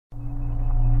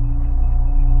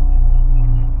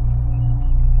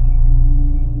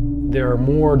There are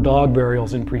more dog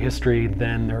burials in prehistory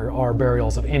than there are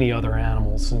burials of any other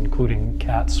animals, including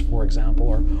cats, for example,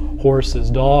 or horses.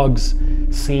 Dogs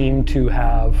seem to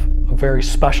have a very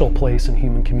special place in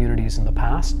human communities in the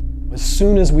past. As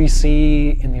soon as we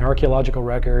see in the archaeological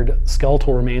record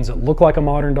skeletal remains that look like a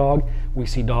modern dog, we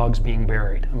see dogs being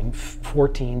buried. I mean,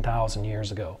 14,000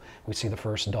 years ago, we see the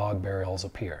first dog burials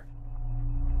appear.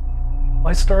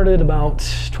 I started about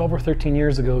 12 or 13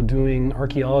 years ago doing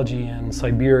archaeology in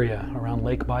Siberia around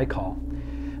Lake Baikal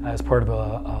as part of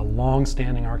a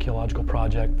long-standing archaeological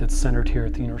project that's centered here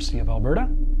at the University of Alberta.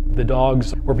 The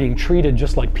dogs were being treated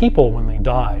just like people when they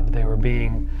died. They were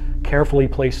being carefully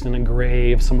placed in a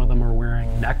grave. Some of them are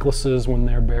wearing necklaces when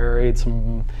they're buried. Some of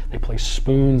them, they place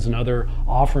spoons and other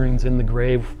offerings in the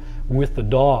grave with the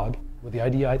dog. With the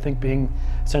idea, I think, being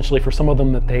essentially for some of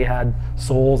them that they had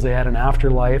souls, they had an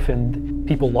afterlife, and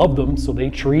people loved them, so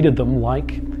they treated them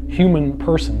like human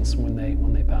persons when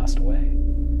they passed away.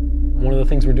 One of the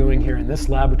things we're doing here in this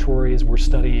laboratory is we're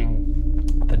studying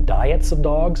the diets of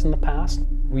dogs in the past.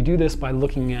 We do this by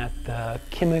looking at the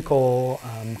chemical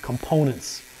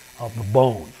components of the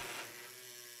bone.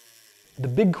 The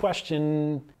big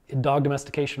question in dog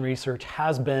domestication research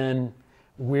has been,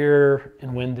 where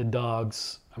and when did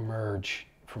dogs emerge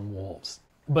from wolves?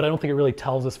 But I don't think it really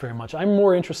tells us very much. I'm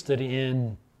more interested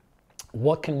in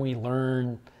what can we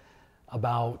learn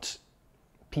about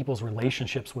people's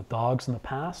relationships with dogs in the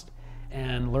past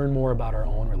and learn more about our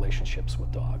own relationships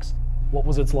with dogs. What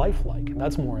was its life like?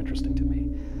 That's more interesting to me.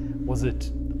 Was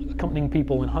it accompanying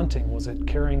people in hunting? Was it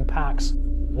carrying packs?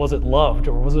 Was it loved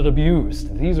or was it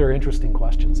abused? These are interesting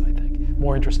questions, I think.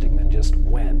 More interesting than just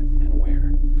when and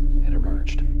where it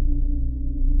emerged.